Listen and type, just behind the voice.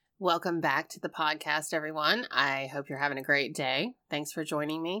Welcome back to the podcast, everyone. I hope you're having a great day. Thanks for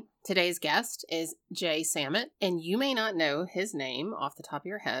joining me. Today's guest is Jay Samit, and you may not know his name off the top of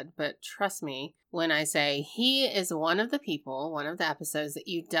your head, but trust me when I say he is one of the episodes that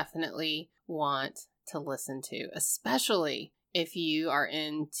you definitely want to listen to, especially if you are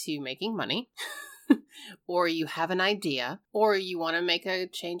into making money. Or you have an idea, or you want to make a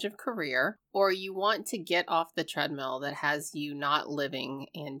change of career, or you want to get off the treadmill that has you not living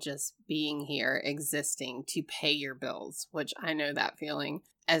and just being here, existing to pay your bills, which I know that feeling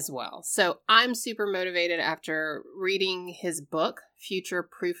as well. So I'm super motivated after reading his book, Future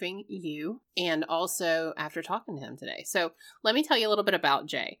Proofing You, and also after talking to him today. So let me tell you a little bit about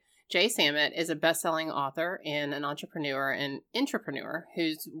Jay. Jay Samit is a best-selling author and an entrepreneur and intrapreneur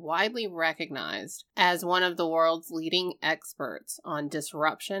who's widely recognized as one of the world's leading experts on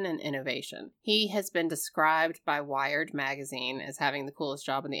disruption and innovation. He has been described by Wired magazine as having the coolest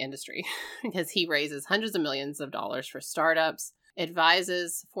job in the industry because he raises hundreds of millions of dollars for startups,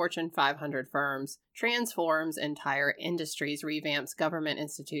 advises Fortune 500 firms, transforms entire industries, revamps government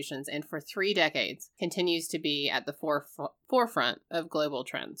institutions, and for 3 decades continues to be at the forefront of global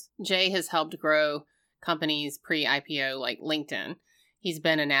trends. Jay has helped grow companies pre-IPO like LinkedIn. He's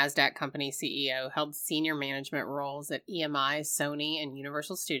been a NASDAQ company CEO, held senior management roles at EMI, Sony, and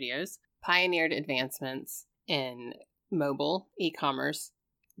Universal Studios, pioneered advancements in mobile, e-commerce,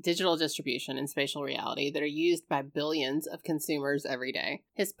 digital distribution, and spatial reality that are used by billions of consumers every day.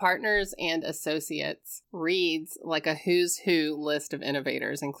 His partners and associates reads like a who's who list of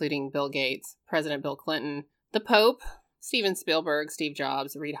innovators, including Bill Gates, President Bill Clinton, the Pope, Steven Spielberg, Steve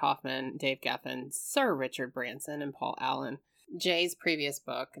Jobs, Reid Hoffman, Dave Geffen, Sir Richard Branson, and Paul Allen. Jay's previous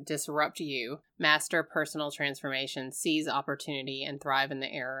book, Disrupt You, Master Personal Transformation, Seize Opportunity, and Thrive in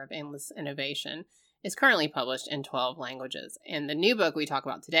the Era of Endless Innovation, is currently published in 12 languages. And the new book we talk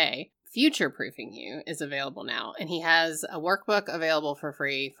about today, Future Proofing You, is available now. And he has a workbook available for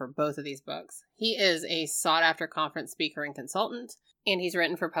free for both of these books. He is a sought-after conference speaker and consultant, and he's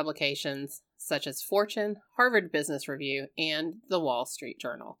written for publications such as Fortune, Harvard Business Review, and The Wall Street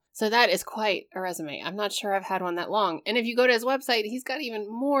Journal. So that is quite a resume. I'm not sure I've had one that long. And if you go to his website, he's got even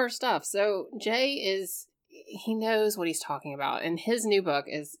more stuff. So he knows what he's talking about. And his new book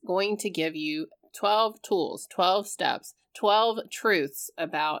is going to give you 12 tools, 12 steps, 12 truths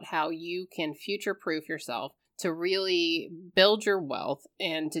about how you can future-proof yourself to really build your wealth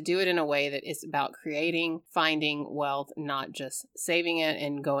and to do it in a way that is about creating, finding wealth, not just saving it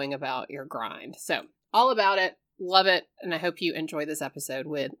and going about your grind. So all about it, love it, and I hope you enjoy this episode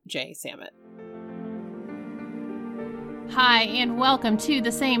with Jay Samit. Hi, and welcome to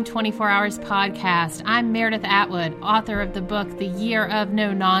the Same 24 Hours podcast. I'm Meredith Atwood, author of the book, The Year of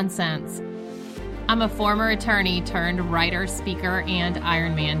No Nonsense. I'm a former attorney turned writer, speaker, and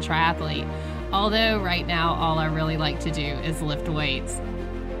Ironman triathlete. Although right now, all I really like to do is lift weights.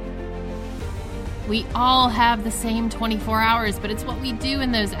 We all have the same 24 hours, but it's what we do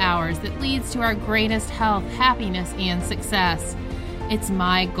in those hours that leads to our greatest health, happiness, and success. It's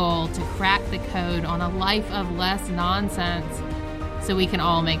my goal to crack the code on a life of less nonsense so we can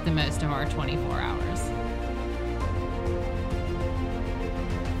all make the most of our 24 hours.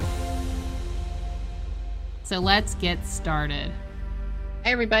 So let's get started.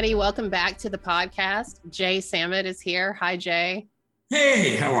 Hey, everybody. Welcome back to the podcast. Jay Samit is here. Hi, Jay.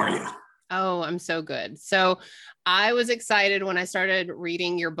 Hey, how are you? Oh, I'm so good. So I was excited when I started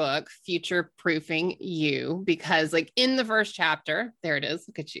reading your book, Future Proofing You, because in the first chapter, there it is.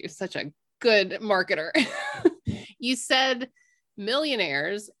 Look at you. Such a good marketer. You said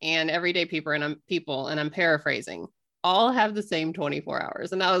millionaires and everyday people, and I'm paraphrasing, all have the same 24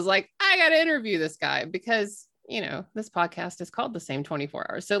 hours. And I was like, I got to interview this guy because, this podcast is called The Same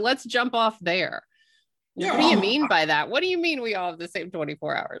 24 Hours. So let's jump off there. Yeah, what do you mean by that? What do you mean we all have the same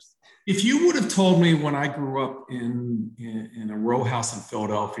 24 hours? If you would have told me when I grew up in a row house in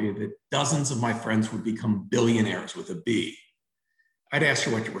Philadelphia that dozens of my friends would become billionaires with a B, I'd ask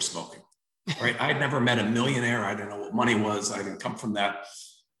you what you were smoking, right? I'd never met a millionaire. I didn't know what money was. I didn't come from that.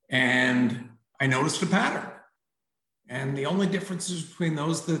 And I noticed a pattern. And the only differences between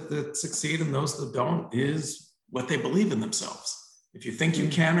those that succeed and those that don't is what they believe in themselves. If you think you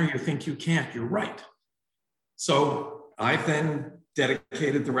can or you think you can't, you're right. So I've then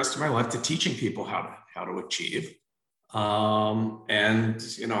dedicated the rest of my life to teaching people how to achieve. I've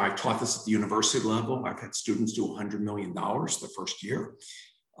taught this at the university level. I've had students do $100 million the first year.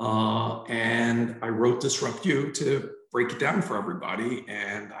 And I wrote Disrupt You to break it down for everybody.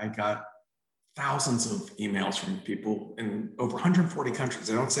 And I got thousands of emails from people in over 140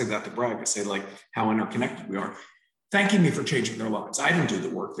 countries. I don't say that to brag. I say how interconnected we are. thanking me for changing their lives. I didn't do the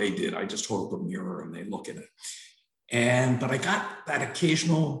work, they did. I just hold up a mirror and they look at it. But I got that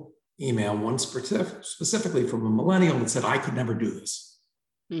occasional email, one specifically from a millennial that said, I could never do this.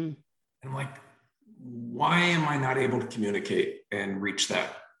 And I'm like, why am I not able to communicate and reach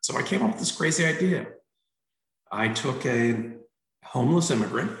that? So I came up with this crazy idea. I took a homeless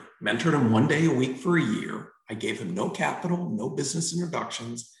immigrant, mentored him 1 day a week for a year. I gave him no capital, no business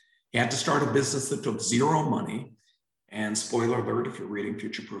introductions. He had to start a business that took zero money. And spoiler alert, if you're reading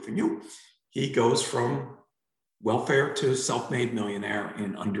Future Proofing You, he goes from welfare to self-made millionaire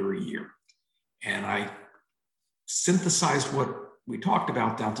in under a year. And I synthesized what we talked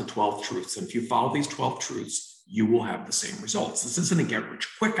about down to 12 truths. And if you follow these 12 truths, you will have the same results. This isn't a get rich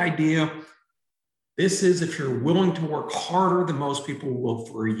quick idea. This is, if you're willing to work harder than most people will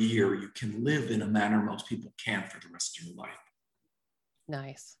for a year, you can live in a manner most people can't for the rest of your life.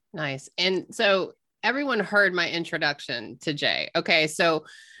 Nice, nice. And so everyone heard my introduction to Jay. Okay, so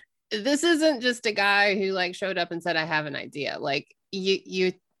this isn't just a guy who like showed up and said, I have an idea. Like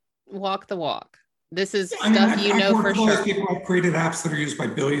you walk the walk. This is stuff I've for sure. People, I've created apps that are used by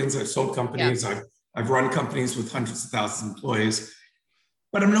billions. I've sold companies. Yeah. I've run companies with hundreds of thousands of employees,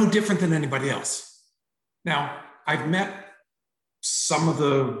 but I'm no different than anybody else. Now, I've met some of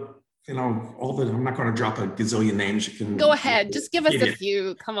the, I'm not going to drop a gazillion names. You can go ahead. Just give us a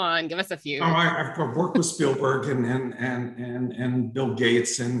few. Come on, give us a few. I've worked with Spielberg and Bill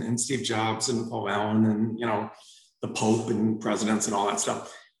Gates and Steve Jobs and Paul Allen and, the Pope and presidents and all that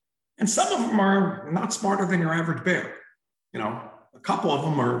stuff. And some of them are not smarter than your average bear. A couple of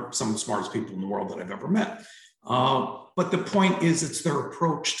them are some of the smartest people in the world that I've ever met. But the point is, it's their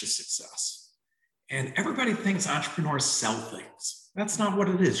approach to success. And everybody thinks entrepreneurs sell things. That's not what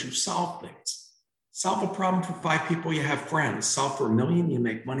it is. You solve things. Solve a problem for 5 people, you have friends. Solve for 1 million, you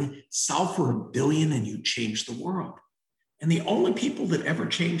make money. Solve for 1 billion, and you change the world. And the only people that ever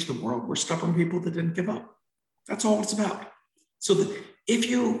changed the world were stubborn people that didn't give up. That's all it's about. So that if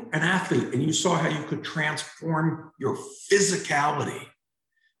you're an athlete and you saw how you could transform your physicality,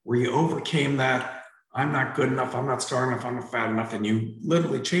 where you overcame that, I'm not good enough, I'm not strong enough, I'm not fat enough, and you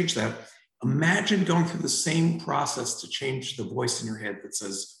literally changed that. Imagine going through the same process to change the voice in your head that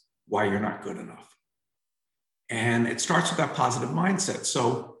says why you're not good enough. And it starts with that positive mindset.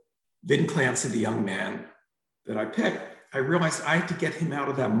 So Vin Clancy, the young man that I picked, I realized I had to get him out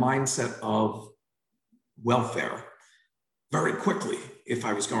of that mindset of welfare very quickly if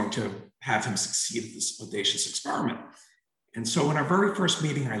I was going to have him succeed at this audacious experiment. And so in our very first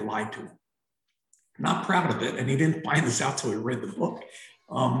meeting, I lied to him. Not proud of it, and he didn't find this out till he read the book.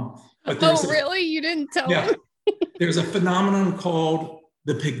 But really? You didn't tell him? There's a phenomenon called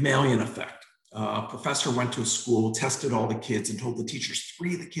the Pygmalion effect. A professor went to a school, tested all the kids, and told the teachers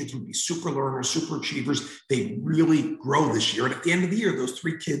 3 of the kids would be super learners, super achievers. They'd really grow this year. And at the end of the year, those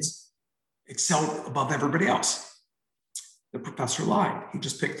 3 kids excelled above everybody else. The professor lied. He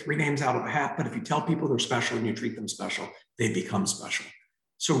just picked 3 names out of a hat. But if you tell people they're special and you treat them special, they become special.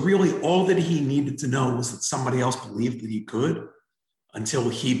 So really, all that he needed to know was that somebody else believed that he could, until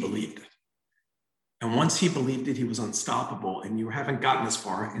he believed it. And once he believed it, he was unstoppable. And you haven't gotten this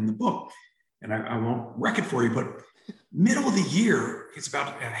far in the book. And I won't wreck it for you, but middle of the year, it's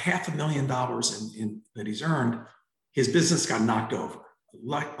about $500,000 that he's earned. His business got knocked over,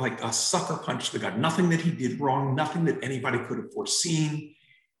 like a sucker punch to the gut. Nothing that he did wrong, nothing that anybody could have foreseen.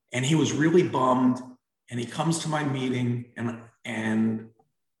 And he was really bummed. And he comes to my meeting, and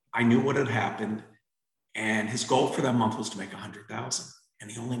I knew what had happened. And his goal for that month was to make 100,000,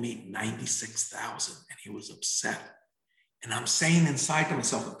 and he only made 96,000, and he was upset. And I'm saying inside to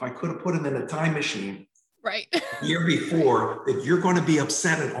myself, if I could have put him in a time machine, right, the year before, that you're going to be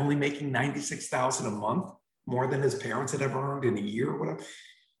upset at only making 96,000 a month, more than his parents had ever earned in a year or whatever,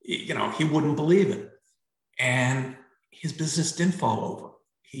 he wouldn't believe it. And his business didn't fall over.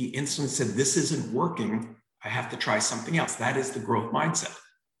 He instantly said, "This isn't working. I have to try something else." That is the growth mindset.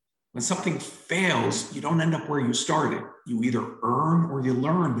 When something fails, you don't end up where you started. You either earn or you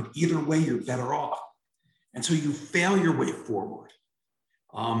learn, but either way, you're better off. And so you fail your way forward.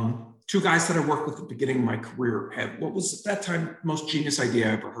 2 guys that I worked with at the beginning of my career had what was at that time most genius idea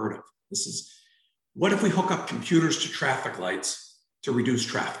I ever heard of. This is, what if we hook up computers to traffic lights to reduce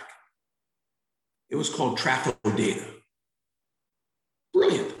traffic? It was called trafo data.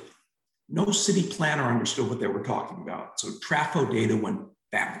 Brilliant. No city planner understood what they were talking about. So trafo data went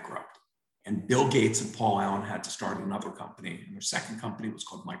bankrupt. And Bill Gates and Paul Allen had to start another company. And their second company was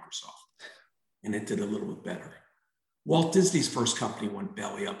called Microsoft. And it did a little bit better. Walt Disney's first company went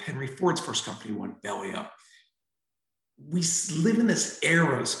belly up. Henry Ford's first company went belly up. we live in this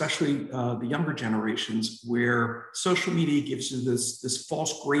era, especially the younger generations, where social media gives you this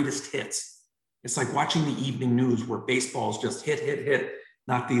false greatest hits. It's like watching the evening news where baseball's just hit,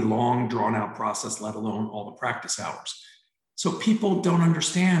 not the long drawn out process, let alone all the practice hours. So people don't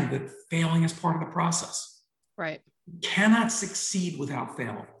understand that failing is part of the process. Right. You cannot succeed without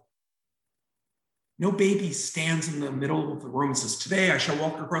failing. No baby stands in the middle of the room and says, today I shall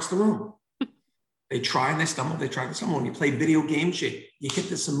walk across the room. They try and they stumble, they try and stumble. When you play video games, you hit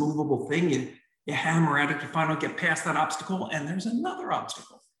this immovable thing, you hammer at it, you finally get past that obstacle, and there's another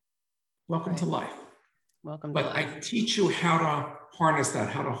obstacle. Welcome to life. Welcome to life. But I teach you how to harness that,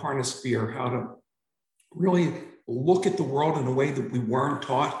 how to harness fear, how to really look at the world in a way that we weren't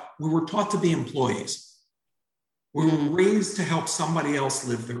taught. We were taught to be employees. We were raised to help somebody else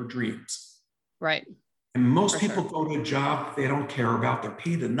live their dreams. Right. And most people go to a job they don't care about. They're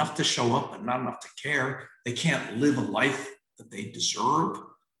paid enough to show up, but not enough to care. They can't live a life that they deserve.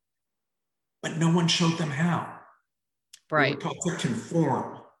 But no one showed them how. Right. They were taught to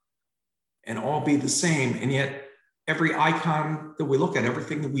conform and all be the same. And yet, every icon that we look at,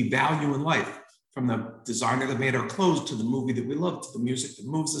 everything that we value in life, from the designer that made our clothes to the movie that we love, to the music that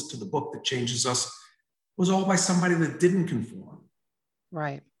moves us, to the book that changes us, was all by somebody that didn't conform.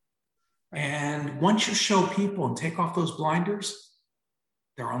 Right. And once you show people and take off those blinders,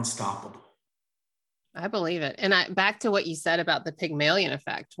 they're unstoppable. I believe it. And back to what you said about the Pygmalion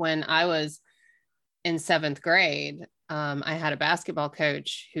effect. When I was in 7th grade, I had a basketball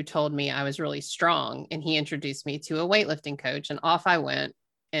coach who told me I was really strong, and he introduced me to a weightlifting coach, and off I went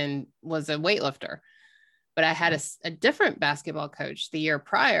and was a weightlifter. But I had a different basketball coach the year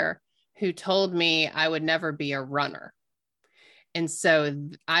prior who told me I would never be a runner. And so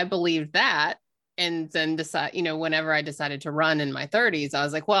I believed that. And then whenever I decided to run in my 30s, I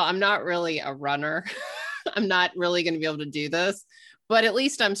was like, well, I'm not really a runner. I'm not really going to be able to do this, but at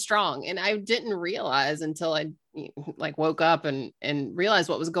least I'm strong. And I didn't realize until I woke up and realized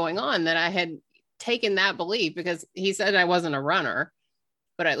what was going on, that I had taken that belief, because he said I wasn't a runner,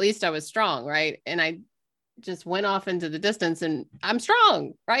 but at least I was strong. Right. And I just went off into the distance, and I'm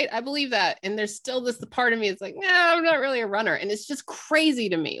strong, right? I believe that. And there's still this part of me, it's like, no, I'm not really a runner. And it's just crazy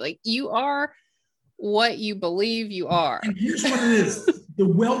to me. Like, you are what you believe you are. And here's what it is. The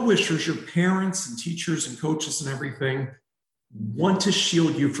well-wishers, your parents and teachers and coaches and everything, want to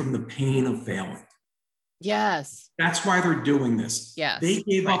shield you from the pain of failing. Yes. That's why they're doing this. Yes. They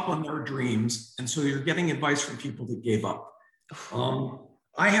gave up on their dreams. And so you're getting advice from people that gave up.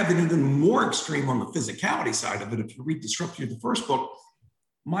 I have it even more extreme on the physicality side of it. If you read Disrupt You, the first book,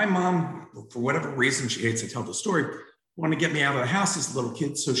 my mom, for whatever reason, she hates to tell the story, wanted to get me out of the house as a little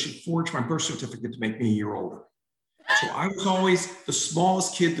kid. So she forged my birth certificate to make me a year older. So I was always the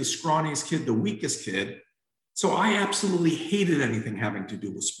smallest kid, the scrawniest kid, the weakest kid. So I absolutely hated anything having to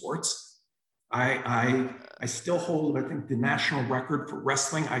do with sports. I still hold, I think, the national record for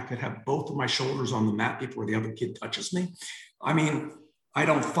wrestling. I could have both of my shoulders on the mat before the other kid touches me. I mean, I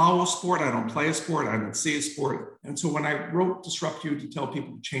don't follow a sport. I don't play a sport. I don't see a sport. And so when I wrote Disrupt You to tell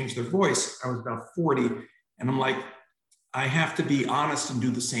people to change their voice, I was about 40. And I'm like, I have to be honest and do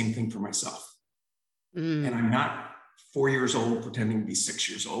the same thing for myself. And I'm not 4 years old pretending to be 6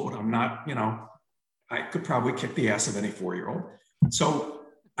 years old. I'm not, I could probably kick the ass of any 4-year-old. So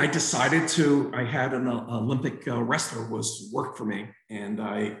I decided I had an Olympic wrestler worked for me. And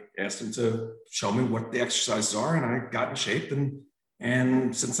I asked him to show me what the exercises are. And I got in shape.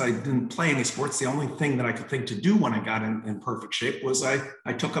 And since I didn't play any sports, the only thing that I could think to do when I got in perfect shape was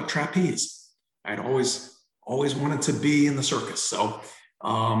I took up trapeze. I'd always wanted to be in the circus. So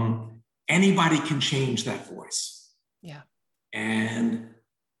anybody can change that voice. Yeah. And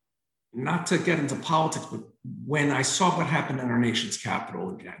not to get into politics, but when I saw what happened in our nation's capital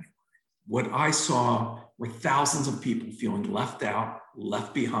in January, what I saw were thousands of people feeling left out,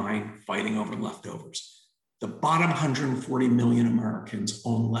 left behind, fighting over leftovers. The bottom 140 million Americans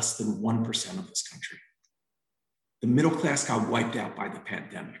own less than 1% of this country. The middle class got wiped out by the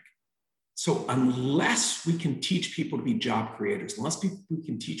pandemic. So unless we can teach people to be job creators, unless we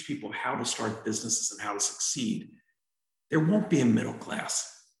can teach people how to start businesses and how to succeed, there won't be a middle class.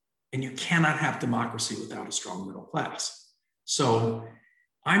 And you cannot have democracy without a strong middle class. So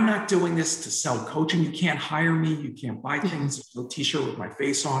I'm not doing this to sell coaching. You can't hire me. You can't buy things. There's no t-shirt with my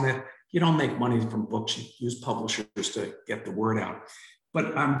face on it. You don't make money from books. You use publishers to get the word out.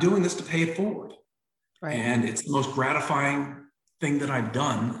 But I'm doing this to pay it forward. Right. And it's the most gratifying thing that I've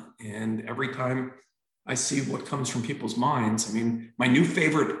done. And every time I see what comes from people's minds, I mean, my new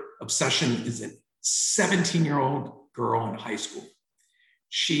favorite obsession is a 17-year-old girl in high school.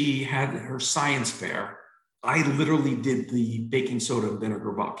 She had her science fair I literally did the baking soda and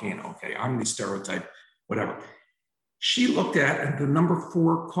vinegar volcano. Okay, I'm the stereotype, whatever. She looked at, and the number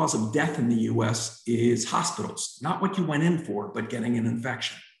 4 cause of death in the US is hospitals, not what you went in for, but getting an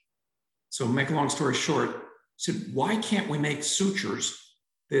infection. So make a long story short, said, why can't we make sutures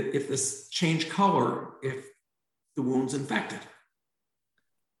that if this change color, if the wound's infected?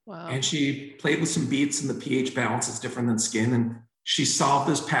 Wow. And she played with some beats, and the pH balance is different than skin. And she solved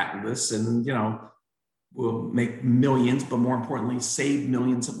this, patent this, and, will make millions, but more importantly, save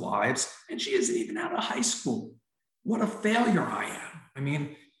millions of lives. And she isn't even out of high school. What a failure I am. I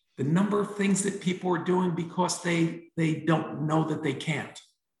mean, the number of things that people are doing because they don't know that they can't.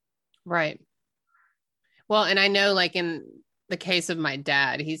 Right. Well, and I know, like in the case of my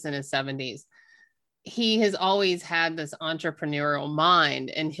dad, he's in his 70s. He has always had this entrepreneurial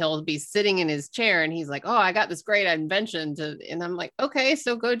mind, and he'll be sitting in his chair and he's like, oh, I got this great invention and I'm like, okay,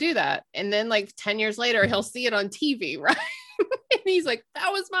 so go do that. And then like 10 years later, he'll see it on TV, right? And he's like,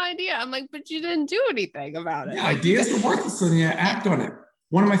 that was my idea. I'm like, but you didn't do anything about it. Yeah, ideas are worthless and you act on it.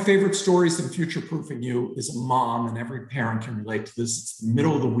 One of my favorite stories in Future Proofing You is a mom, and every parent can relate to this. It's the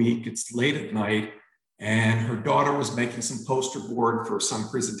middle of the week, it's late at night, and her daughter was making some poster board for some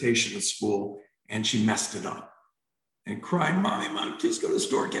presentation at school, and she messed it up and cried, Mommy, please go to the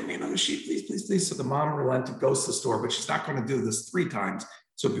store, get me another sheet, please, please, please. So the mom relented, goes to the store, but she's not going to do this 3 times.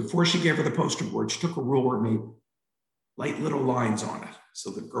 So before she gave her the poster board, she took a ruler and made light little lines on it so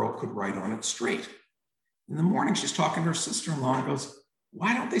the girl could write on it straight. In the morning, she's talking to her sister-in-law and goes,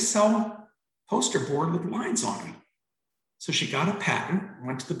 why don't they sell a poster board with lines on it? So she got a patent,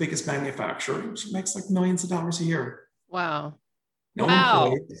 went to the biggest manufacturer, and she makes like millions of dollars a year. Wow. No wow.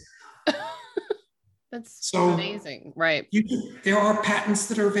 employees. That's so amazing. Right. There are patents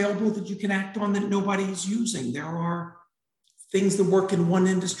that are available that you can act on that nobody is using. There are things that work in one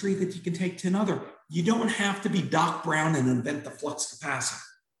industry that you can take to another. You don't have to be Doc Brown and invent the flux capacitor.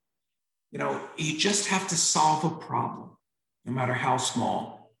 You just have to solve a problem, no matter how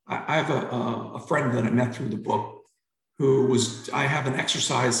small. I have a friend that I met through the book I have an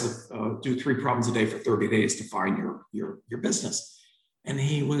exercise of do 3 problems a day for 30 days to find your business. And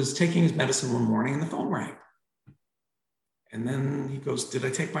he was taking his medicine one morning and the phone rang. And then he goes, did I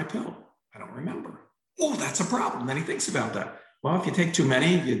take my pill? I don't remember. Oh, that's a problem. Then he thinks about that. Well, if you take too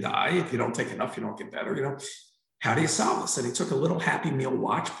many, you die. If you don't take enough, you don't get better. How do you solve this? And he took a little Happy Meal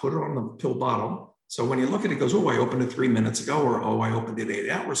watch, put it on the pill bottle. So when you look at it, it goes, oh, I opened it 3 minutes ago, or, oh, I opened it 8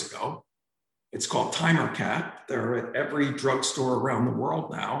 hours ago. It's called Timer Cat. They're at every drugstore around the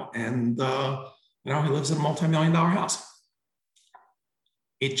world now. And, he lives in a multi-million-dollar house.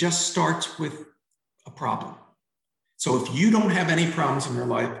 It just starts with a problem. So if you don't have any problems in your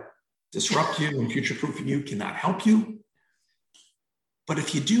life, Disrupt You and Future Proofing You cannot help you. But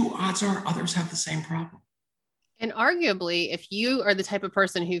if you do, odds are others have the same problem. And arguably, if you are the type of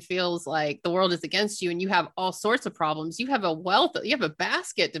person who feels like the world is against you and you have all sorts of problems, you have a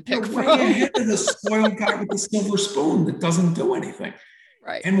basket to pick from. You're way ahead of the spoiled guy with the silver spoon that doesn't do anything.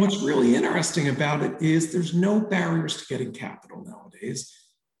 Right. And what's really interesting about it is there's no barriers to getting capital nowadays.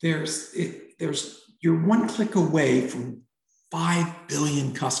 You're one click away from 5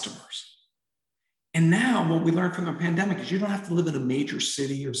 billion customers. And now what we learned from the pandemic is you don't have to live in a major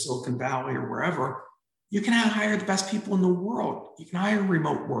city or Silicon Valley or wherever. You can hire the best people in the world. You can hire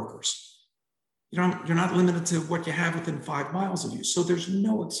remote workers. You're not limited to what you have within 5 miles of you. So there's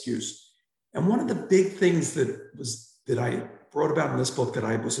no excuse. And one of the big things that I wrote about in this book that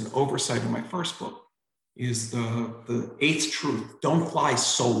I was an oversight in my first book is the 8th truth. Don't fly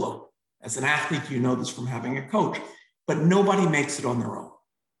solo. As an athlete, you know this from having a coach, but nobody makes it on their own.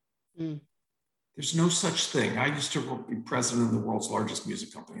 Mm. There's no such thing. I used to be president of the world's largest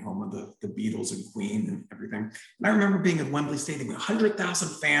music company, home of the Beatles and Queen and everything. And I remember being at Wembley Stadium with 100,000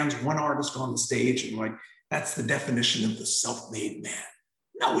 fans, one artist on the stage, and that's the definition of the self-made man.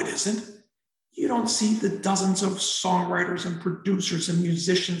 No, it isn't. You don't see the dozens of songwriters and producers and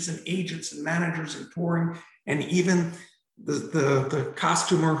musicians and agents and managers and touring, and even the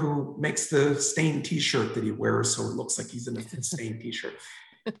costumer who makes the stained t-shirt that he wears so it looks like he's in a stained t-shirt.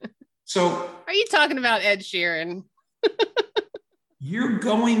 So are you talking about Ed Sheeran? You're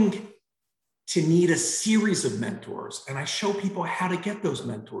going to need a series of mentors, and I show people how to get those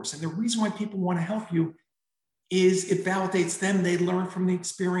mentors. And the reason why people want to help you is it validates them. They learn from the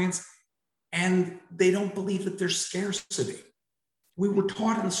experience, and they don't believe that there's scarcity. We were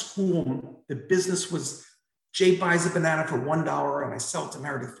taught in school that business was Jay buys a banana for $1 and I sell it to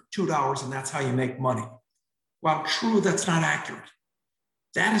Meredith for $2, and that's how you make money. While true, that's not accurate.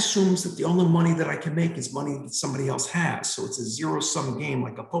 That assumes that the only money that I can make is money that somebody else has. So it's a zero-sum game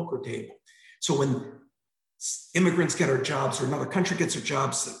like a poker table. So when immigrants get our jobs or another country gets our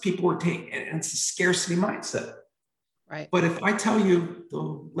jobs that people were taking, and it's a scarcity mindset. Right. But if I tell you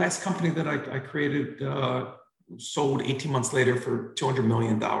the last company that I created sold 18 months later for $200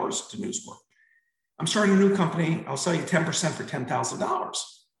 million to Newswork. I'm starting a new company. I'll sell you 10% for $10,000.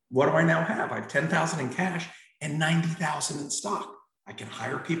 What do I now have? I have 10,000 in cash and 90,000 in stock. I can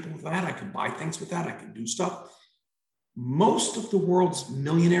hire people with that. I can buy things with that. I can do stuff. Most of the world's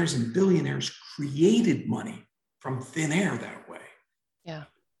millionaires and billionaires created money from thin air that way. Yeah.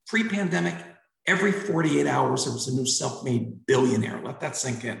 Pre-pandemic, every 48 hours, there was a new self-made billionaire. Let that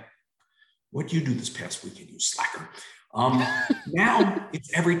sink in. What do you do this past weekend, you slacker? Now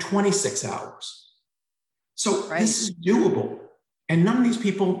it's every 26 hours. So This is doable. And none of these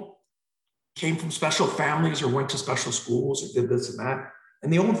people came from special families or went to special schools or did this and that.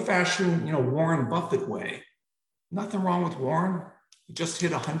 And the old-fashioned, Warren Buffett way, nothing wrong with Warren. He just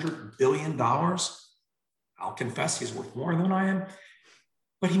hit $100 billion. I'll confess he's worth more than I am.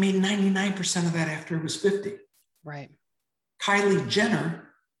 But he made 99% of that after he was 50. Right. Kylie Jenner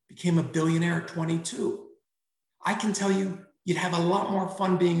became a billionaire at 22. I can tell you, you'd have a lot more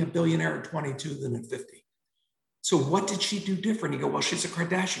fun being a billionaire at 22 than at 50. So what did she do different? You go, well, she's a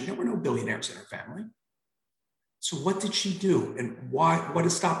Kardashian. There were no billionaires in her family. So what did she do? And why? What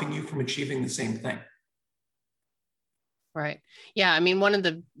is stopping you from achieving the same thing? Right. Yeah. I mean, one of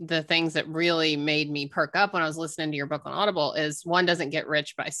the things that really made me perk up when I was listening to your book on Audible is one doesn't get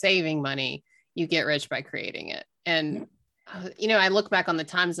rich by saving money. You get rich by creating it. And, I look back on the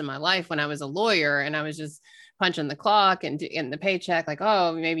times in my life when I was a lawyer and I was just punching the clock and getting the paycheck, like,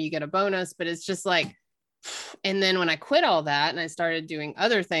 oh, maybe you get a bonus, but it's just like, and then when I quit all that and I started doing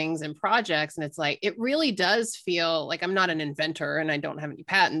other things and projects, and it's like, it really does feel like I'm not an inventor and I don't have any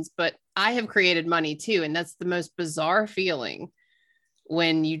patents, but I have created money too. And that's the most bizarre feeling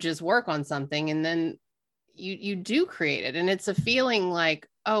when you just work on something and then you do create it. And it's a feeling like,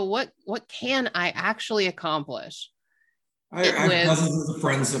 oh, what can I actually accomplish? I have dozens of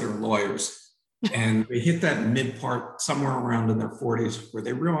friends that are lawyers and they hit that mid part somewhere around in their 40s where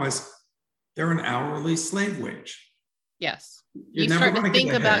they realize they're an hourly slave wage. Yes. You start to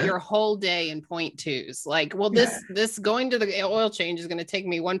think about your whole day in 0.2s. Like, well, this going to the oil change is going to take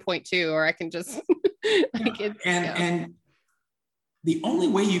me 1.2, or I can just and the only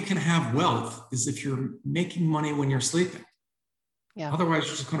way you can have wealth is if you're making money when you're sleeping. Yeah. Otherwise,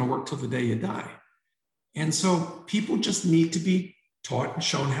 you're just going to work till the day you die. And so people just need to be taught and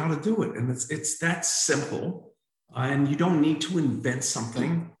shown how to do it. And it's that simple. And you don't need to invent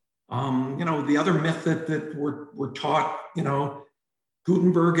something. The other myth that we're taught,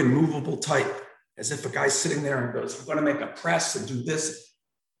 Gutenberg and movable type, as if a guy's sitting there and goes, I'm going to make a press and do this.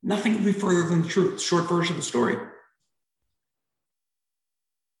 Nothing could be further than the truth. Short version of the story.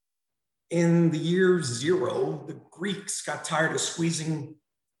 In the year 0, the Greeks got tired of squeezing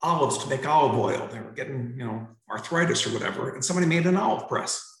olives to make olive oil. They were getting, arthritis or whatever, and somebody made an olive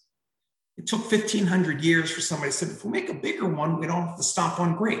press. It took 1,500 years for somebody to say, if we make a bigger one, we don't have to stomp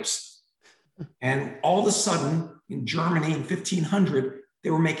on grapes. And all of a sudden, in Germany in 1500,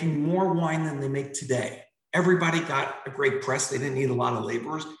 they were making more wine than they make today. Everybody got a grape press. They didn't need a lot of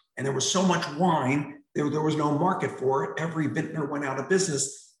laborers. And there was so much wine, there was no market for it. Every vintner went out of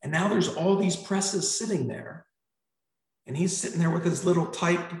business. And now there's all these presses sitting there. And he's sitting there with his little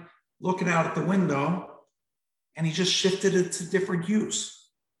type, looking out at the window, and he just shifted it to different use.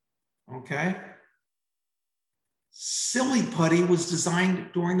 Okay? Silly putty was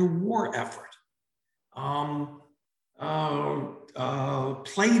designed during the war effort.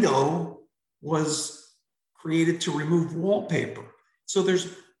 Play-Doh was created to remove wallpaper. So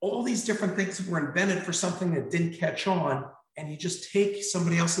there's all these different things that were invented for something that didn't catch on, and you just take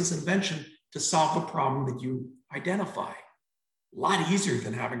somebody else's invention to solve a problem that you identify. A lot easier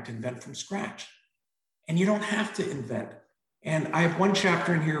than having to invent from scratch. And you don't have to invent. And I have one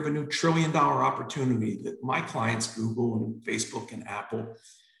chapter in here of a new $1 trillion opportunity that my clients, Google and Facebook and Apple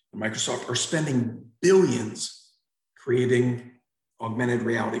and Microsoft, are spending billions creating augmented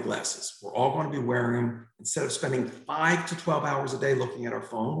reality glasses. We're all going to be wearing them. Instead of spending 5 to 12 hours a day looking at our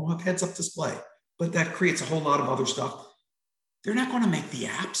phone, we'll have heads-up display. But that creates a whole lot of other stuff. They're not going to make the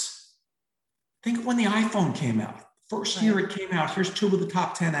apps. Think of when the iPhone came out. First year it came out, here's 2 of the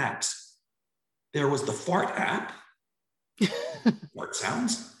top 10 apps. There was the fart app, fart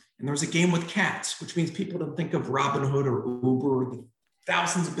sounds, and there was a game with cats, which means people don't think of Robinhood or Uber, the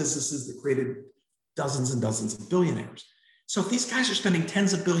thousands of businesses that created dozens and dozens of billionaires. So if these guys are spending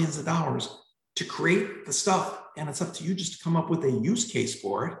tens of billions of dollars to create the stuff, and it's up to you just to come up with a use case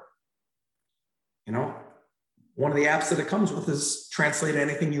for it, one of the apps that it comes with is translate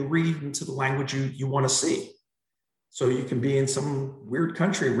anything you read into the language you want to see. So you can be in some weird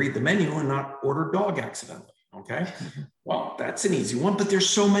country, read the menu and not order dog accidentally, okay? Well, that's an easy one, but there's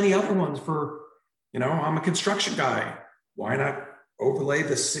so many other ones for, I'm a construction guy. Why not overlay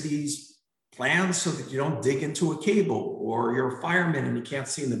the city's plans so that you don't dig into a cable, or you're a fireman and you can't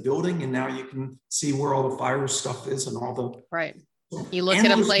see in the building and now you can see where all the fire stuff is and all the... Right. You look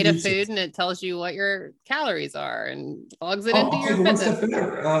at a plate of food and it tells you what your calories are and logs it into your fitness. One step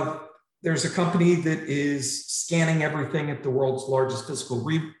better. There's a company that is scanning everything at the world's largest physical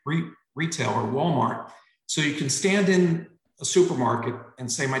retailer, Walmart. So you can stand in a supermarket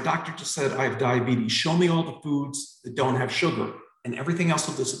and say, my doctor just said I have diabetes. Show me all the foods that don't have sugar and everything else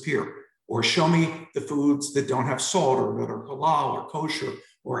will disappear. Or show me the foods that don't have salt or that are halal or kosher.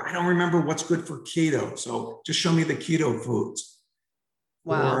 Or I don't remember what's good for keto. So just show me the keto foods.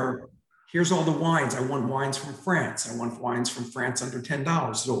 Wow. Or here's all the wines. I want wines from France. I want wines from France under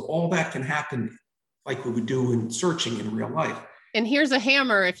 $10. So all that can happen like we would do in searching in real life. And here's a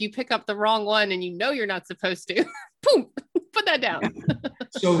hammer if you pick up the wrong one and you're not supposed to. Boom, put that down.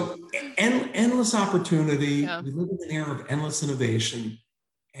 So endless opportunity. Yeah. We live in an era of endless innovation.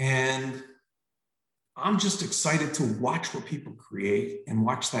 And I'm just excited to watch what people create and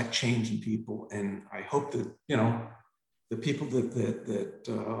watch that change in people. And I hope that, the people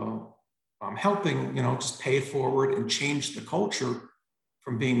that I'm helping, just pay it forward and change the culture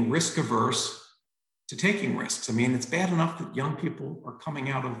from being risk averse to taking risks. I mean, it's bad enough that young people are coming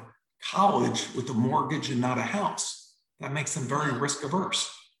out of college with a mortgage and not a house. That makes them very risk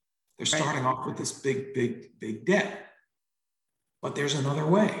averse. They're starting off with this big debt. But there's another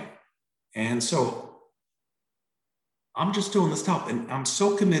way. And so I'm just doing this to help. And I'm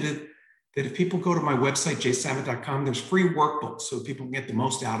so committed that if people go to my website, jsamit.com, there's free workbooks so people can get the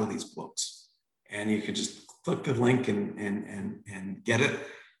most out of these books. And you can just click the link and get it.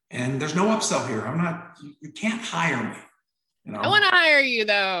 And there's no upsell here. You can't hire me. I want to hire you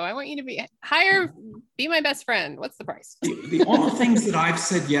though. I want you to be my best friend. What's the price? The only things that I've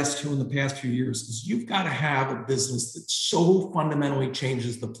said yes to in the past few years is you've got to have a business that so fundamentally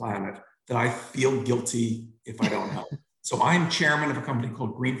changes the planet that I feel guilty if I don't help. So I'm chairman of a company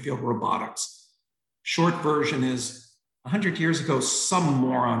called Greenfield Robotics. Short version is 100 years ago, some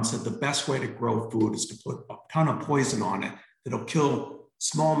moron said the best way to grow food is to put a ton of poison on it that'll kill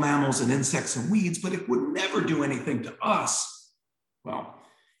small mammals and insects and weeds, but it would never do anything to us. Well,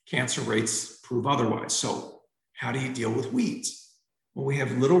 cancer rates prove otherwise. So how do you deal with weeds? Well, we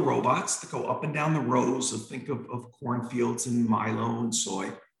have little robots that go up and down the rows think of cornfields and milo and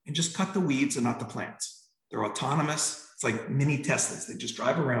soy and just cut the weeds and not the plants. They're autonomous. It's like mini Teslas. They just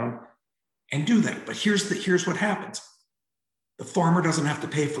drive around and do that. But here's what happens. The farmer doesn't have to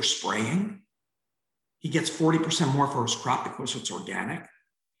pay for spraying. He gets 40% more for his crop because it's organic.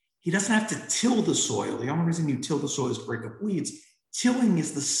 He doesn't have to till the soil. The only reason you till the soil is to break up weeds. Tilling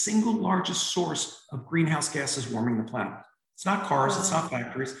is the single largest source of greenhouse gases warming the planet. It's not cars, it's not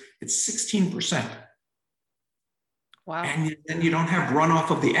factories, it's 16%. Wow. And then you don't have runoff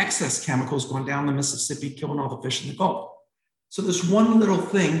of the excess chemicals going down the Mississippi, killing all the fish in the Gulf. So this one little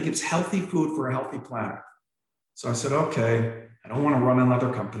thing gives healthy food for a healthy planet. So I said, okay, I don't want to run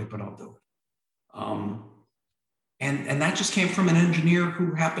another company, but I'll do it. And that just came from an engineer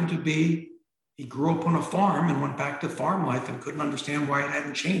who happened to he grew up on a farm and went back to farm life and couldn't understand why it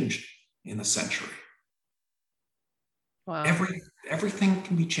hadn't changed in a century. Wow. Everything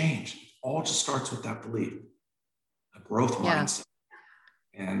can be changed. It all just starts with that belief, a growth mindset.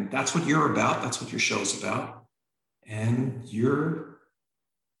 And that's what you're about. That's what your show's about. And you're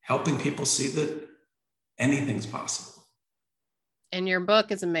helping people see that anything's possible. And your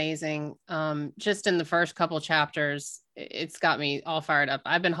book is amazing. Just in the first couple chapters, it's got me all fired up.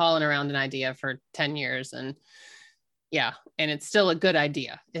 I've been hauling around an idea for 10 years and it's still a good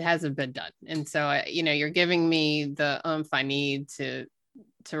idea. It hasn't been done. And so, you're giving me the I need to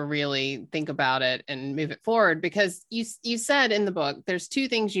really think about it and move it forward, because you said in the book, there's two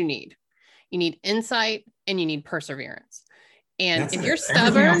things you need. You need insight and you need perseverance. And if you're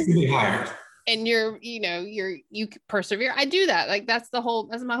stubborn and you persevere, I do that. Like that's my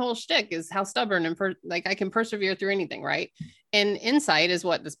whole shtick is how stubborn and I can persevere through anything. Right. And insight is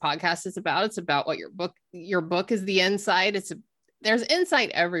what this podcast is about. It's about what your book is the insight. There's insight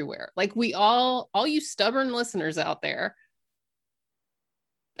everywhere. Like all you stubborn listeners out there,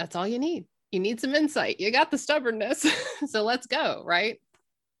 that's all you need. You need some insight. You got the stubbornness. So let's go. Right.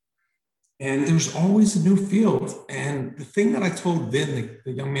 And there's always a new field. And the thing that I told Vin,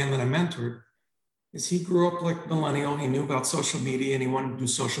 the young man that I mentored, is he grew up like millennial. He knew about social media and he wanted to do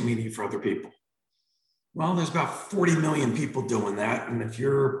social media for other people. Well, there's about 40 million people doing that. And if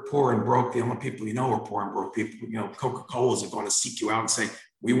you're poor and broke, the only people you know are poor and broke people. Coca-Cola's are going to seek you out and say,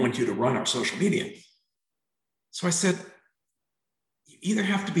 we want you to run our social media. So I said, you either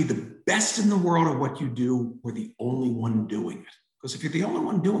have to be the best in the world at what you do or the only one doing it. Because if you're the only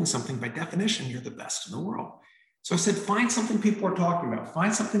one doing something, by definition, you're the best in the world. So I said, find something people are talking about,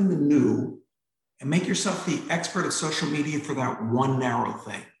 find something new, and make yourself the expert of social media for that one narrow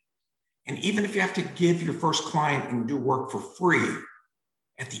thing. And even if you have to give your first client and do work for free,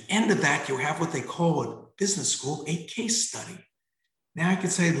 at the end of that, you have what they call a business school, a case study. Now I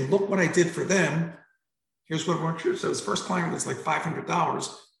can say, look what I did for them. Here's what worked for. So his first client was like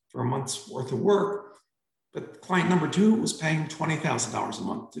 $500 for a month's worth of work. But client number 2 was paying $20,000 a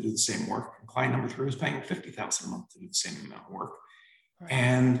month to do the same work. And client number 3 was paying $50,000 a month to do the same amount of work. Right.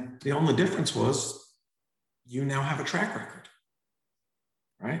 And the only difference was you now have a track record,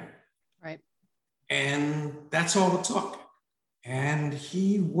 right? Right. And that's all it took. And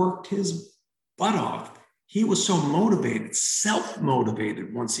he worked his butt off. He was so motivated,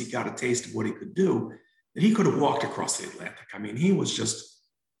 self-motivated once he got a taste of what he could do, that he could have walked across the Atlantic. I mean, he was just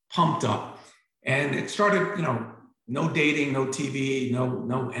pumped up. And it started, no dating, no TV,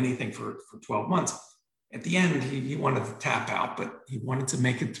 no anything for 12 months. At the end, he wanted to tap out, but he wanted to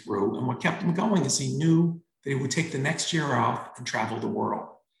make it through. And what kept him going is he knew that he would take the next year off and travel the world.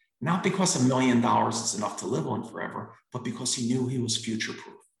 Not because $1 million is enough to live on forever, but because he knew he was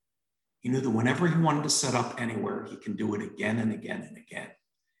future-proof. He knew that whenever he wanted to set up anywhere, he can do it again and again and again.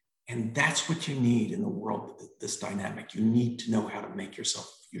 And that's what you need in the world, this dynamic. You need to know how to make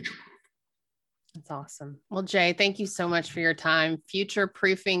yourself future-proof. That's awesome. Well, Jay, thank you so much for your time. Future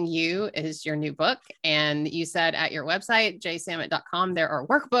Proofing You is your new book. And you said at your website, jsamit.com, there are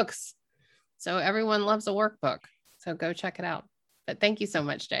workbooks. So everyone loves a workbook. So go check it out. But thank you so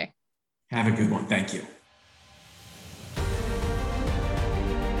much, Jay. Have a good one. Thank you.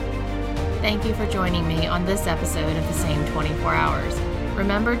 Thank you for joining me on this episode of The Same 24 Hours.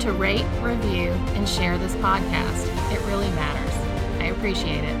 Remember to rate, review, and share this podcast. It really matters. I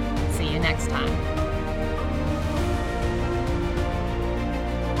appreciate it. See you next time.